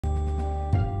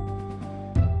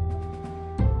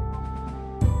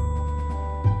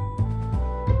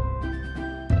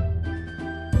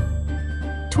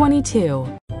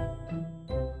22.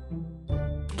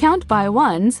 Count by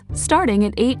ones, starting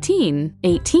at 18,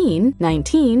 18,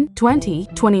 19, 20,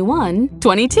 21,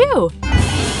 22.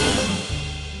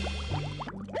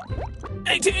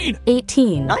 18.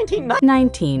 18, 19,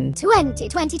 19, 20,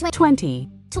 20, 20, 20,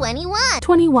 21,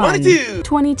 21, 22.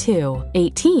 22,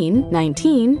 18,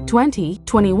 19, 20,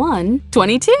 21,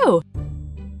 22.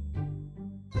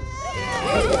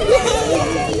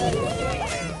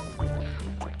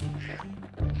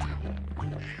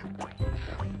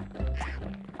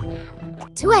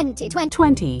 20, 20,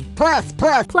 20 Plus.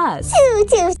 plus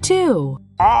 2, 2.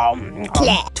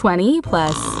 20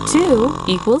 plus 2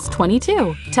 equals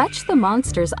 22. Touch the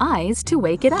monster's eyes to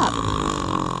wake it up.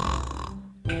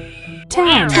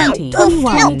 10, 20,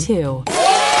 21, 22.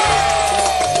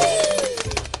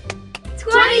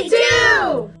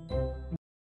 22!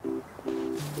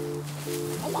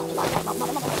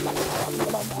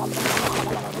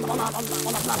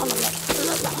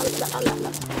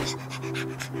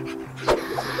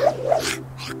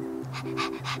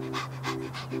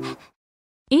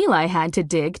 Eli had to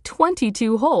dig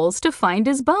 22 holes to find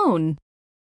his bone.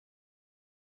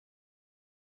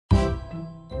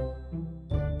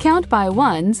 Count by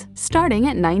ones, starting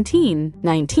at 19,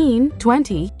 19,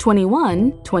 20,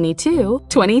 21, 22,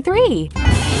 23.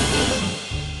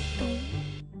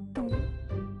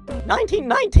 19,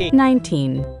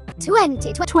 19,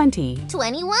 20, 20,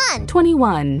 21,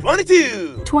 21,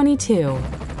 22. 22.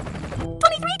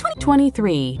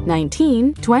 23,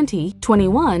 19, 20,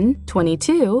 21,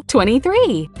 22,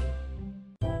 23.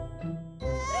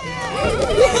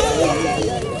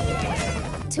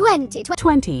 20,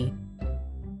 20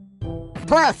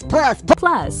 Plus.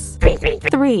 plus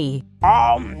 3.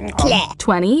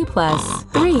 20 plus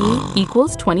 3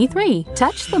 equals 23.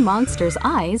 Touch the monster's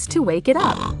eyes to wake it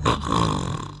up.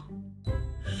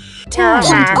 10,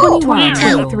 21,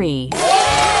 23.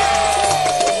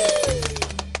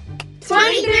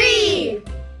 23!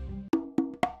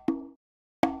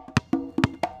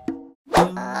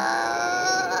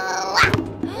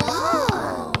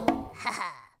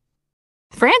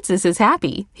 Francis is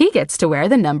happy. He gets to wear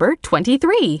the number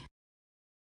 23.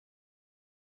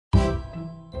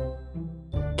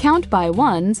 Count by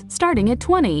ones, starting at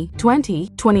 20, 20,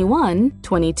 21,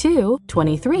 22,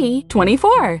 23,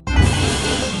 24.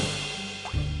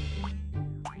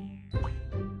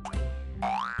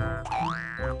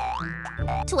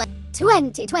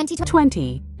 20, 20,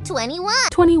 20, 21,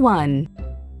 21,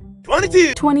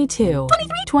 22. 22,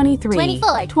 23,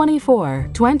 24, 24,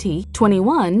 20,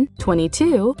 21,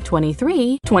 22,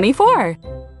 23, 24.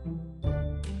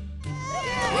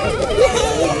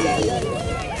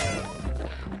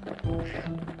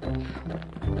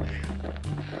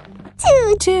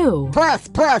 2 Plus.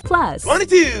 plus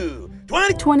 22.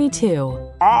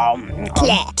 22.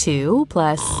 2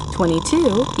 plus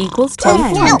 22 equals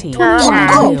 10, 20,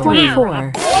 21,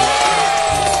 24.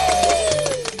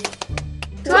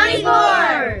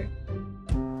 24!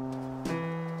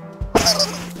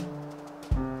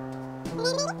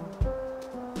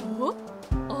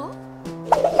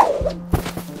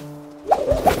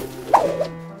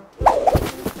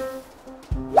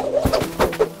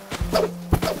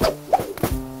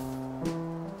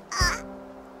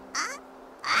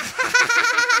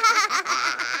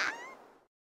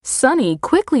 Sunny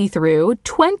quickly threw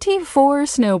 24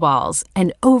 snowballs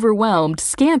and overwhelmed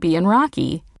Scampy and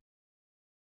Rocky.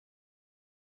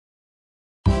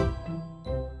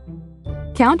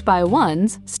 Count by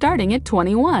ones, starting at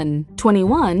 21,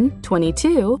 21,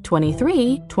 22,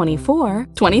 23, 24,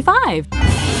 25.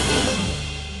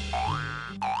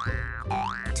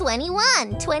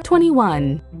 21,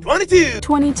 21, 22.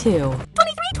 22,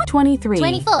 23,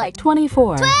 24,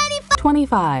 24,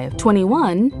 25,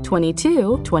 21,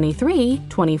 22, 23,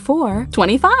 24,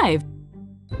 25.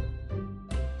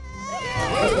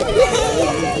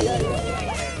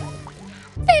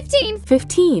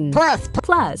 15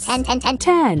 plus 10, 10, 10.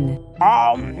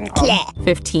 10.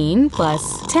 15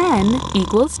 plus 10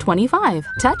 equals 25.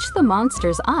 Touch the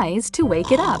monster's eyes to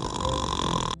wake it up.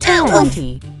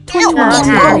 20,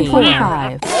 21,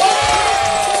 25.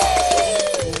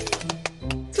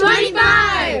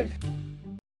 25!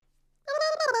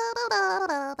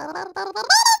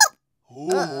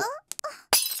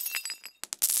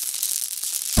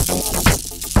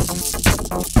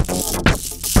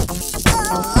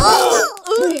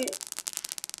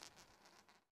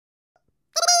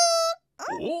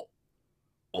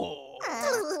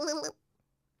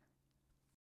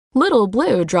 Little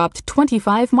Blue dropped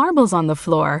 25 marbles on the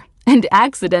floor and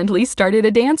accidentally started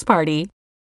a dance party.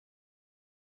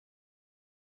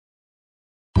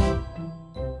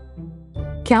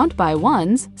 Count by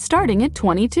ones, starting at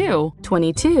 22.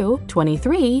 22,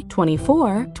 23,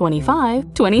 24,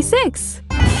 25, 26.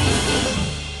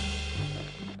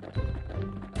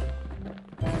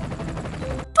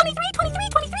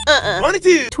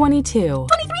 22. 22.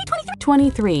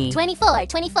 23. 24,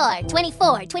 24,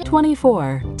 24,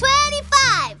 24.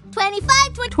 25,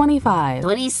 25, 25.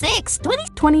 26,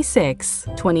 26.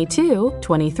 22,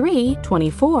 23,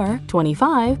 24,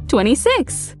 25,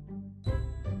 26.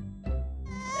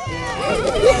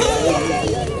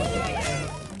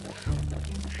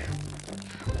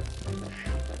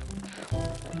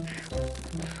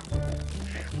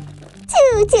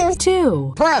 Two.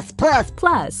 2 Plus.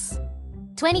 plus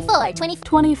 24,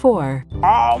 24.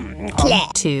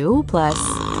 2 plus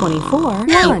 24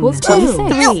 equals 2.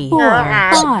 3, 4,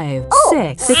 5,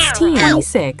 6, 16,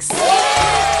 26.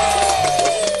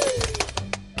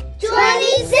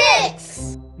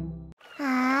 26.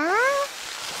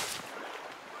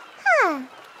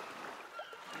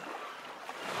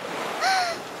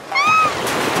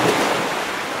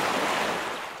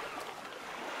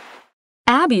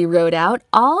 Abby wrote out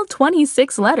all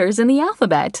 26 letters in the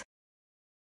alphabet.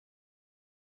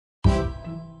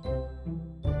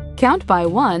 Count by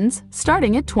ones,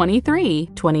 starting at 23.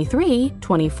 23,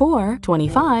 24,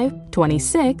 25,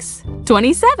 26,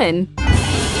 27.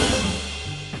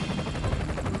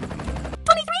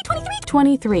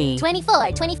 23.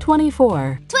 24, 20,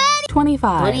 24.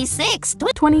 25. 26,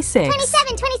 26.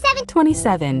 27, 27.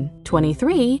 27.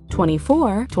 23,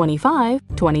 24, 25,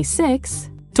 26,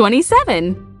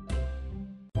 27.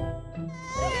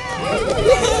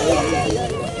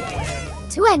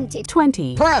 20.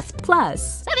 20. Plus.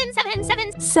 Plus 7,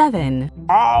 7, 7. 7.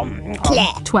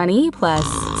 20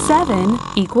 plus 7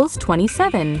 equals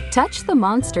 27. Touch the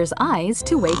monster's eyes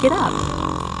to wake it up.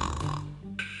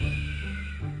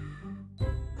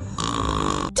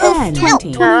 10,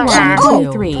 20, 21,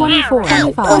 23, 24,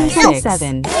 25,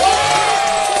 27.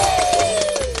 27.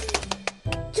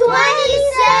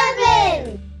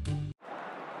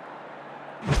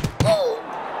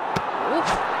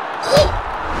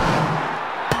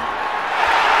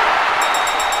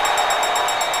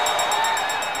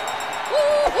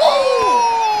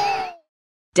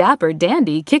 Dapper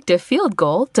Dandy kicked a field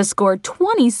goal to score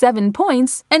 27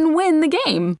 points and win the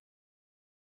game.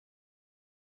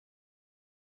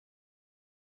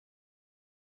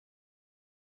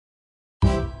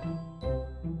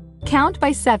 Count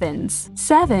by sevens.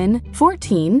 7,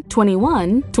 14,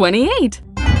 21, 28.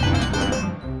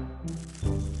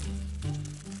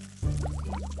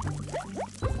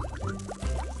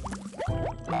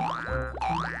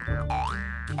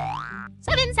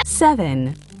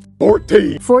 7,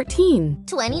 14. 14,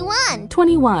 21.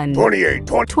 21, 28.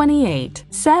 28.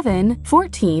 7,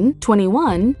 14,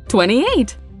 21,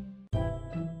 28.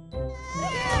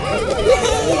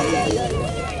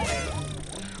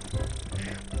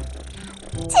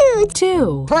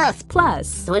 2 Plus.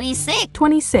 plus 26.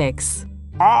 26.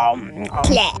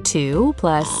 2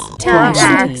 plus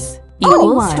 26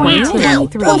 equals 21,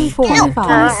 22, 23, 24,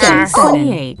 25, 26,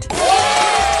 28.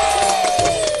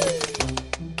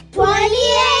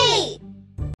 28.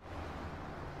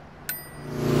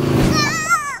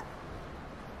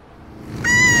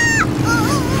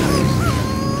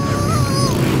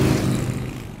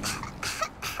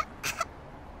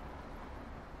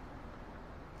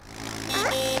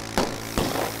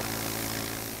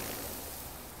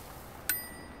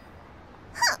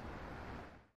 Huh.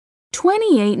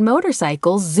 28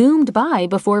 motorcycles zoomed by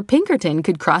before Pinkerton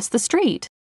could cross the street.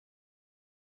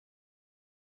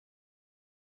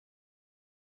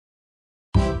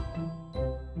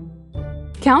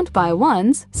 Count by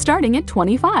ones, starting at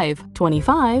 25.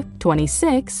 25,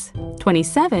 26,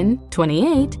 27,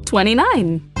 28,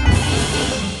 29.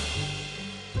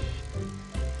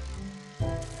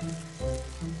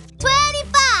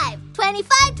 25,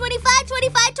 25, 25,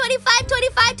 25,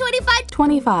 25, 25,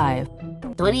 25.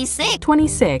 26.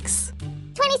 26.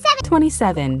 27.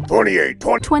 27. 28.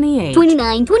 28.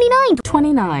 29, 29.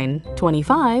 29.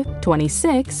 25.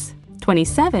 26.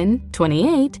 27.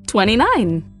 28.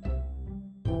 29.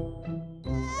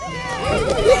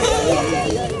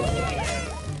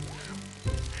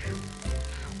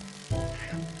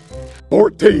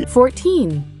 14.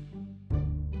 14.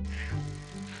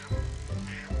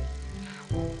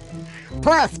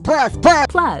 Plus. Plus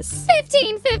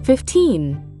 15, 15.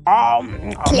 15.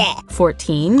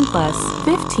 14 plus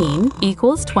 15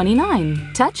 equals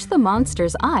 29. Touch the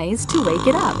monster's eyes to wake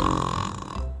it up.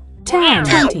 10,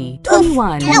 20,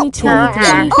 21, 22,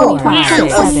 23, 24,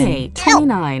 25, 28,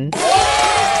 29. 29.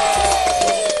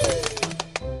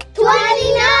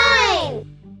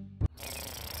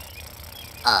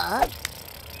 Ah.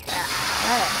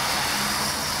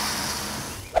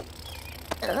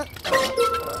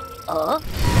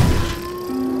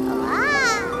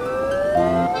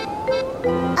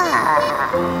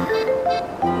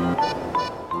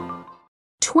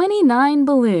 29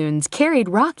 balloons carried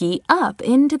Rocky up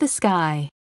into the sky.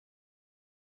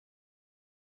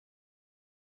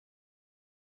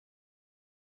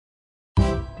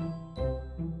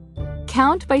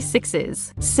 Count by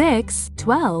sixes. 6,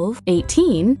 12,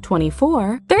 18,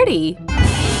 24, 30.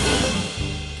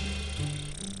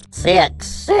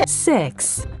 6,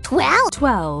 6, 12,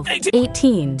 12,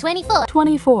 18, 24,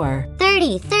 24,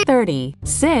 30, 30.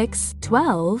 6,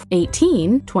 12,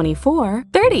 18, 24,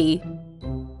 30.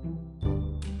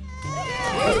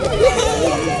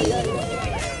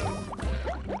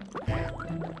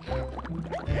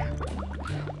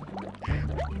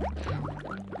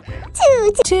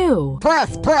 Two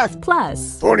Plus.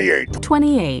 plus 28.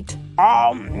 28.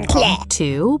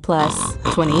 2 plus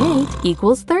 28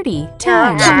 equals 30.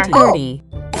 10, 30.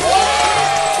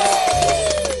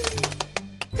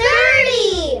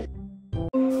 30.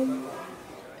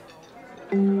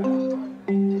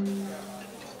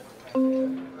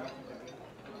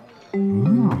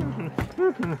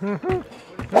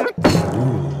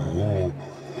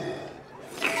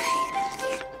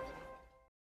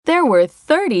 There were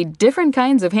 30 different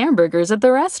kinds of hamburgers at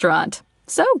the restaurant,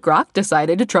 so Grok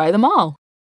decided to try them all.